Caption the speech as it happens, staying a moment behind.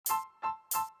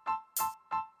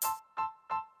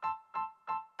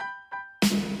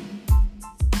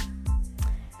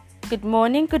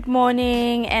good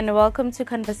morning, and welcome to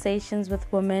Conversations with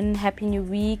Women. Happy New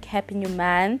Week, happy new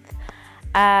month.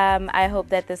 I hope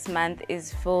that this month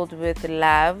is filled with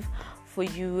love for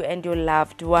you and your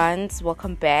loved ones.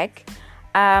 Welcome back.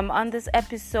 On this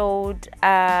episode,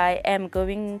 I am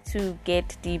going to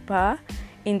get deeper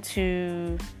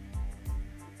into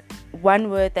one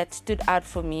word that stood out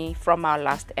for me from our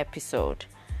last episode,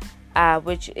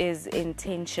 which is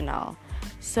intentional.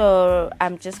 So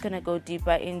I'm just going to go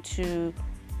deeper into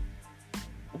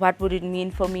what would it mean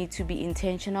for me to be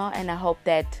intentional, and I hope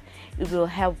that it will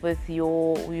help with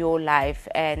your life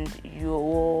and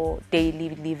your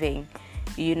daily living,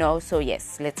 So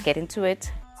yes, let's get into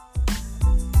it.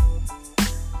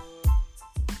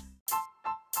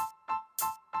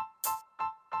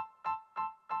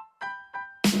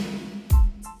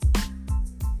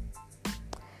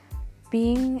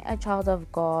 Being a child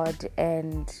of God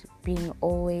and being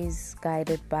always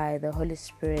guided by the Holy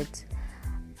Spirit,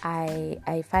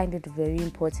 I find it very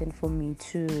important for me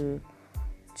to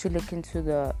look into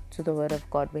the Word of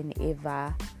God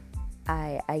whenever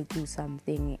I do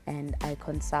something and I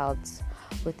consult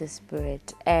with the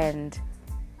Spirit. And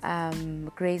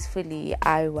gracefully,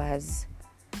 I was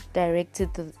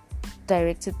directed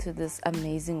to this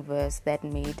amazing verse that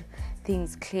made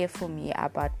things clear for me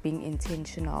about being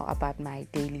intentional about my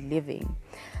daily living.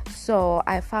 So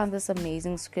I found this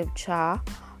amazing scripture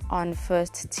on 1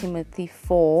 Timothy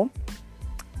 4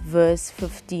 verse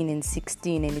 15 and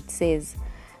 16, and it says,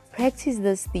 "Practice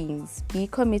these things, be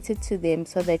committed to them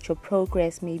so that your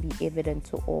progress may be evident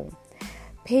to all.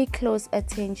 Pay close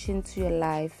attention to your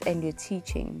life and your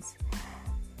teachings.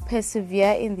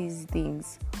 Persevere in these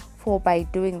things, for by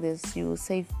doing this you will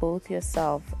save both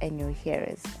yourself and your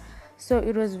hearers." So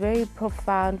it was very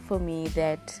profound for me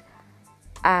that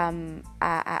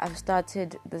I've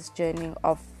started this journey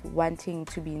of wanting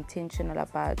to be intentional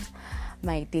about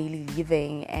my daily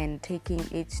living and taking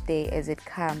each day as it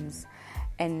comes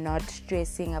and not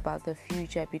stressing about the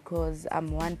future, because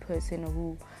I'm one person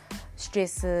who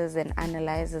stresses and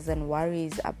analyzes and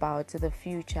worries about the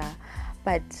future.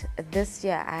 But this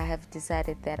year I have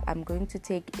decided that I'm going to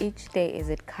take each day as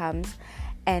it comes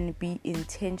and be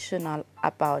intentional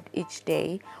about each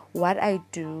day, what I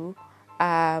do,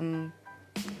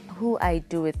 who I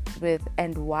do it with,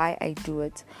 and why I do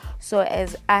it. So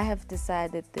as I have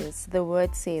decided this, the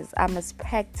word says I must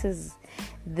practice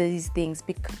these things,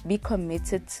 be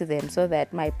committed to them so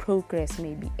that my progress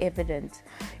may be evident,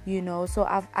 So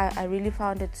I really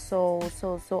found it so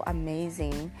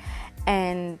amazing.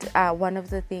 And one of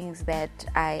the things that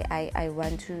I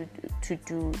want to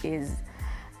do is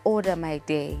order my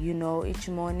day. Each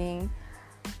morning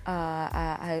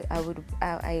I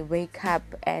wake up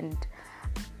and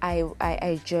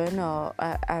I journal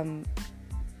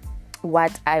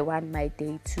what I want my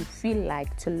day to feel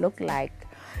like, to look like,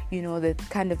 the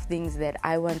kind of things that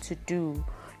I want to do.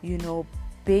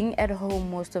 Being at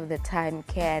home most of the time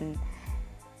can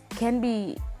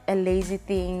be a lazy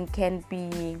thing, can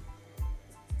be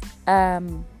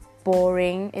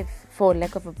boring, if for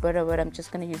lack of a better word. I'm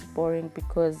just going to use boring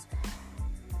because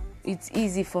it's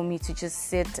easy for me to just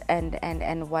sit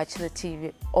and watch the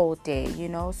TV all day,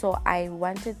 So I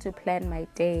wanted to plan my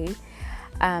day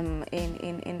in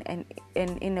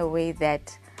a way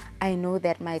that I know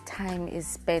that my time is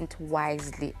spent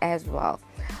wisely as well.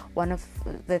 One of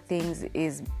the things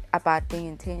is about being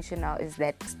intentional is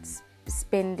that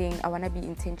I want to be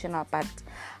intentional about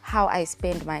how I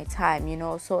spend my time,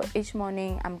 So each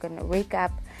morning I'm going to wake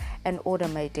up and order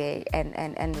my day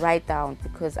and write down,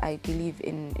 because I believe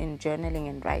in journaling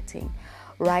and writing.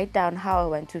 Write down how I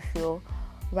want to feel,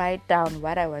 write down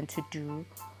what I want to do,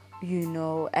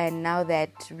 and now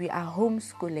that we are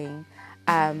homeschooling,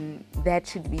 that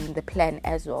should be in the plan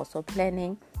as well. So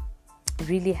planning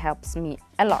really helps me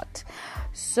a lot.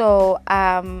 So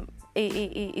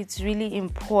it's really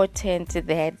important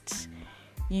that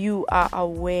you are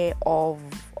aware of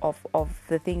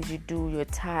the things you do, your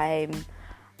time,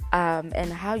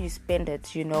 and how you spend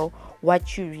it,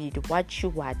 what you read, what you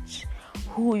watch,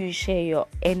 who you share your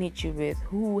energy with,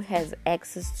 who has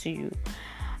access to you.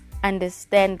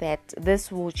 Understand that this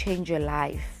will change your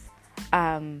life.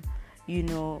 The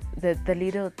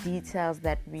little details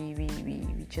that we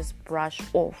just brush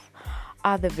off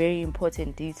are the very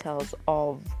important details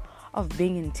of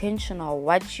being intentional.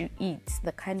 What you eat,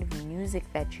 the kind of music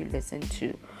that you listen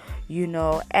to,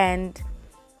 and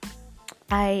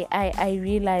I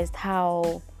realized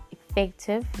how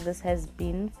effective this has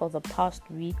been for the past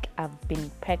week. I've been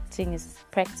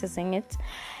practicing it,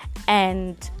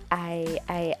 and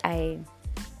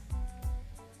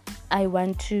I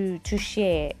want to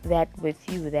share that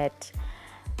with you, that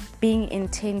being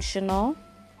intentional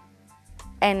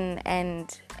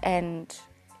and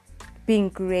being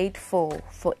grateful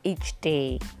for each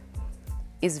day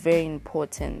is very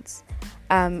important,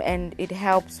 and it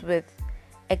helps with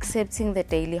accepting the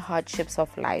daily hardships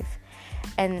of life,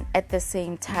 and at the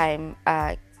same time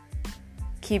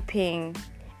keeping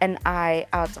an eye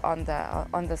out on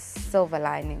the silver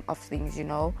lining of things.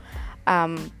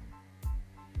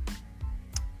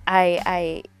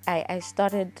 I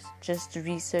started just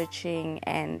researching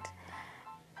and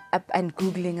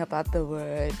googling about the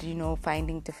word,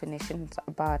 finding definitions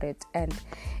about it, and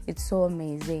it's so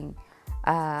amazing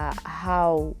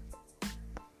how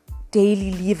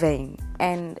daily living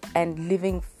and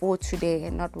living for today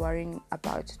and not worrying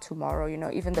about tomorrow.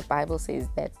 Even the Bible says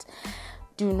that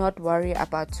do not worry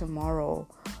about tomorrow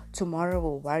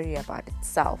will worry about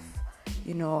itself.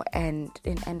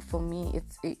 And for me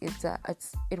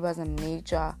it was a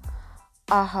major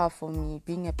aha for me,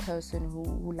 being a person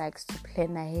who likes to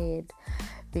plan ahead,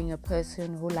 being a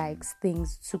person who likes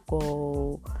things to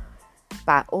go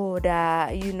by order,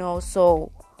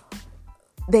 so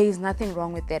there is nothing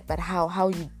wrong with that, but how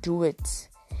you do it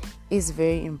is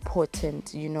very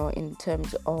important, in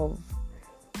terms of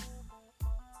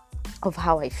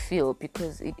how I feel,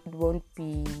 because it won't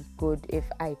be good if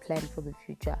I plan for the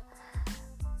future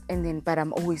but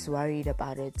I'm always worried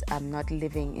about it. I'm not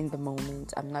living in the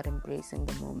moment. I'm not embracing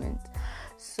the moment.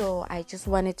 So I just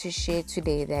wanted to share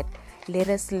today that let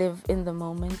us live in the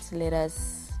moment. Let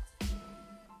us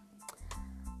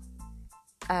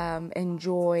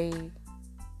enjoy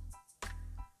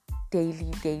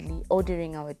daily,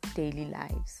 ordering our daily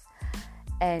lives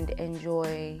and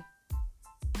enjoy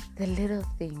the little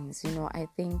things. I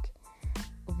think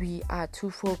we are too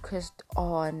focused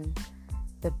on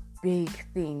the big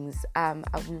things.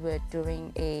 We were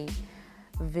doing a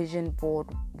vision board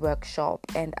workshop,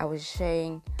 and I was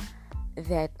sharing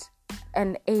that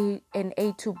an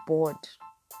A2 board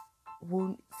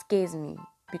scares me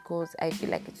because I feel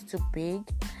like it's too big,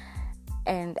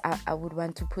 and I would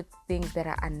want to put things that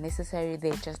are unnecessary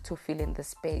there just to fill in the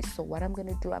space. So what I'm going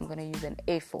to do, I'm going to use an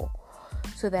A4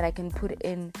 so that I can put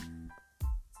in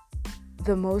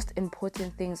the most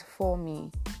important things for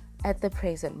me at the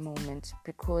present moment,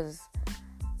 because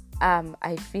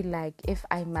I feel like if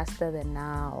I master the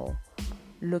now,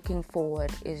 looking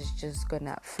forward is just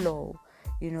gonna flow,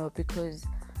 because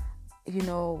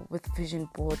with vision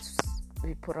boards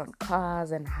we put on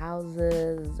cars and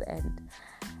houses, and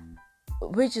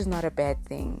which is not a bad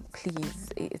thing, please,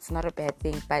 it's not a bad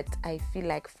thing, but I feel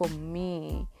like for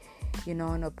me,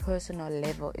 on a personal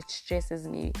level, it stresses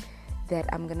me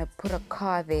that I'm gonna put a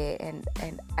car there and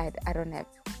I don't have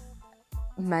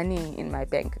money in my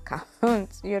bank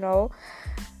account,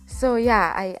 So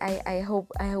yeah, I hope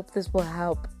this will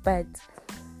help. But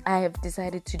I have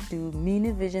decided to do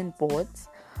mini vision boards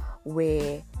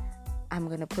where I'm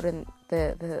gonna put in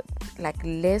the like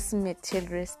less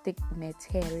materialistic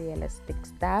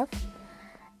stuff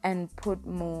and put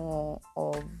more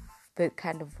of the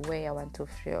kind of way I want to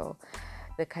feel,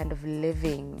 the kind of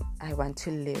living I want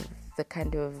to live, the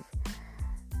kind of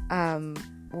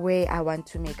way I want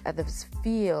to make others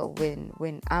feel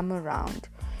when I'm around,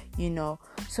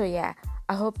 So yeah,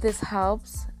 I hope this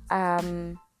helps.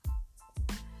 I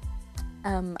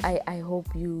hope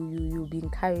you'll be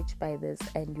encouraged by this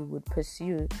and you would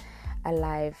pursue a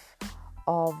life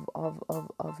of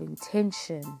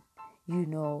intention,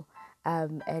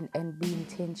 and be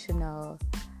intentional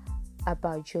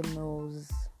about your nose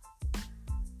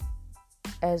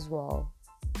as well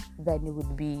than it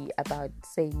would be about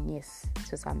saying yes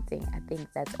to something. I think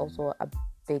that's also a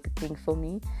big thing for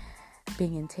me,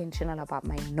 being intentional about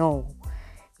my no,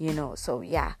 So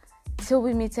yeah, till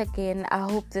we meet again, I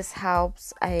hope this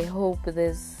helps. I hope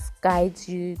this guides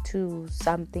you to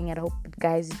something, and I hope it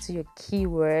guides you to your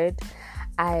keyword.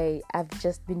 I've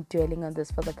just been dwelling on this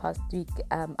for the past week.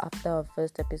 After our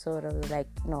first episode, I was like,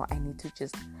 no, I need to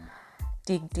just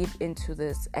dig deep into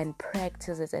this and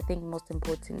practice it. I think most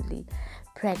importantly,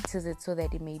 practice it so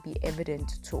that it may be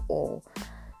evident to all.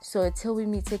 So until we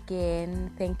meet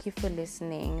again, thank you for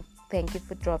listening. Thank you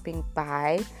for dropping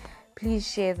by. Please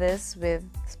share this with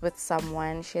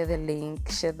someone. Share the link.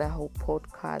 Share the whole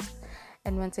podcast.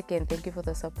 And once again, thank you for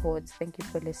the support. Thank you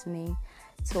for listening.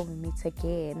 Till we meet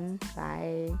again.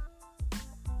 Bye.